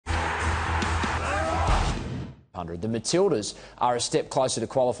4x100. The Matildas are a step closer to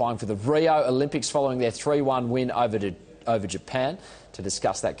qualifying for the Rio Olympics following their 3-1 win over Japan. To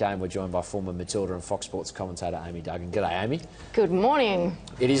discuss that game, we're joined by former Matilda and Fox Sports commentator Amy Duggan. G'day, Amy. Good morning.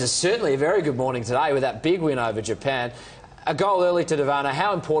 It is certainly a very good morning today with that big win over Japan. A goal early to Duvana.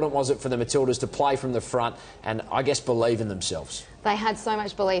 How important was it for the Matildas to play from the front and, I guess, believe in themselves? They had so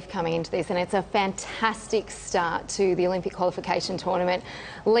much belief coming into this, and it's a fantastic start to the Olympic qualification tournament.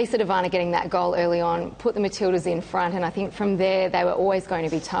 Lisa Duvana getting that goal early on put the Matildas in front, and I think from there they were always going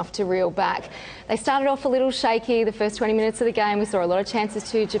to be tough to reel back. They started off a little shaky the first 20 minutes of the game. We saw a lot of chances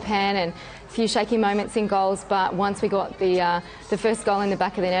to Japan and a few shaky moments in goals, but once we got the first goal in the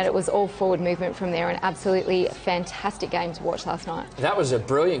back of the net, it was all forward movement from there. An absolutely fantastic game to watch last night. That was a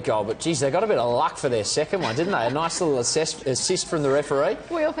brilliant goal, but geez, they got a bit of luck for their second one, didn't they? A nice little assist from the referee.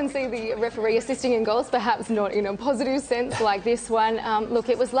 We often see the referee assisting in goals, perhaps not in a positive sense like this one. Look,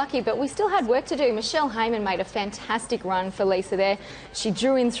 it was lucky, but we still had work to do. Michelle Heyman made a fantastic run for Lisa there. She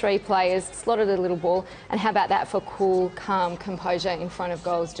drew in 3 players, slotted a little ball, and how about that for cool, calm composure in front of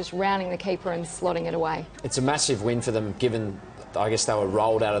goals, just rounding the keeper and slotting it away. It's a massive win for them, given I guess they were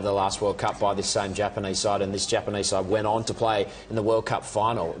rolled out of the last World Cup by this same Japanese side, and this Japanese side went on to play in the World Cup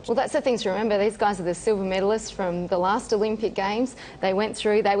final. Well, that's the thing to remember. These guys are the silver medalists from the last Olympic Games. They went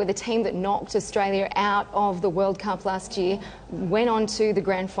through, they were the team that knocked Australia out of the World Cup last year, went on to the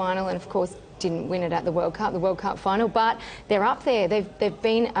grand final, and of course didn't win it at the World Cup final, but they're up there. They've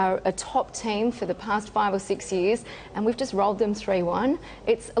been a top team for the past 5 or 6 years, and we've just rolled them 3-1.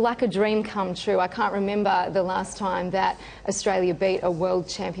 It's like a dream come true. I can't remember the last time that Australia beat a World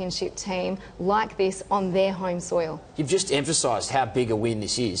Championship team like this on their home soil. You've just emphasised how big a win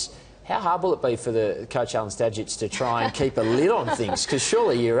this is. How hard will it be for the coach Alan Stadgets to try and keep a lid on things? Because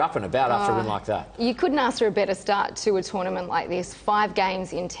surely you're up and about after a win like that. You couldn't ask for a better start to a tournament like this. 5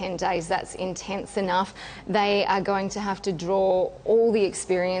 games in 10 days, that's intense enough. They are going to have to draw all the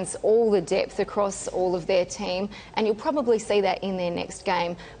experience, all the depth across all of their team, and you'll probably see that in their next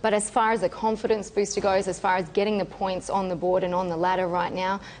game. But as far as a confidence booster goes, as far as getting the points on the board and on the ladder right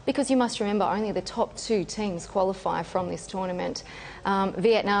now, because you must remember only the top 2 teams qualify from this tournament.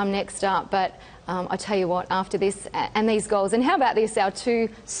 Vietnam next up, but I tell you what, after this and these goals, and how about this, our 2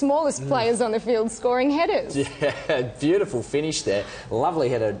 smallest players on the field scoring headers. Yeah, beautiful finish there. Lovely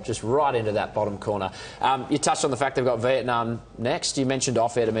header just right into that bottom corner. You touched on the fact they've got Vietnam next. You mentioned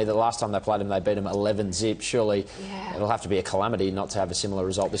off-air to me that the last time they played them, they beat them 11-zip. Surely it'll have to be a calamity not to have a similar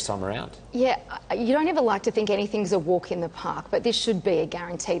result this time around. Yeah, you don't ever like to think anything's a walk in the park, but this should be a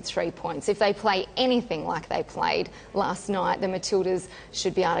guaranteed 3 points. If they play anything like they played last night, the Matildas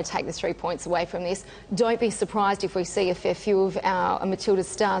should be able to take the 3 points away from this. Don't be surprised if we see a fair few of our Matilda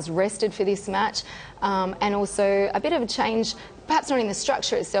stars rested for this match, and also a bit of a change, perhaps not in the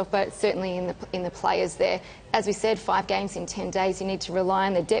structure itself, but certainly in the players there. As we said, 5 games in 10 days, you need to rely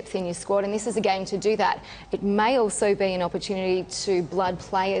on the depth in your squad, and this is a game to do that. It may also be an opportunity to blood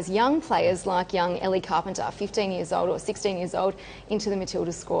players, young players like young Ellie Carpenter, 15 years old or 16 years old, into the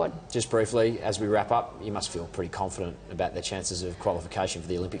Matilda squad. Just briefly, as we wrap up, you must feel pretty confident about their chances of qualification for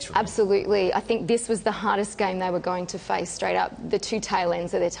the Olympics. Absolutely. I think this was the hardest game they were going to face straight up. The 2 tail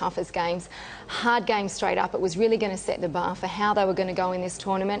ends are their toughest games. Hard games straight up. It was really going to set the bar for how they were going to go in this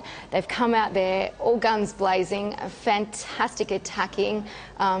tournament. They've come out there, all guns blazing. Fantastic attacking,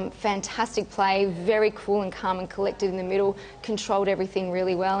 fantastic play, very cool and calm and collected in the middle, controlled everything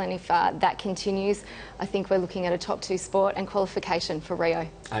really well, and if that continues, I think we're looking at a top 2 sport and qualification for Rio.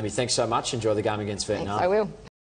 Amy, thanks so much. Enjoy the game against Vietnam. Thanks, I will.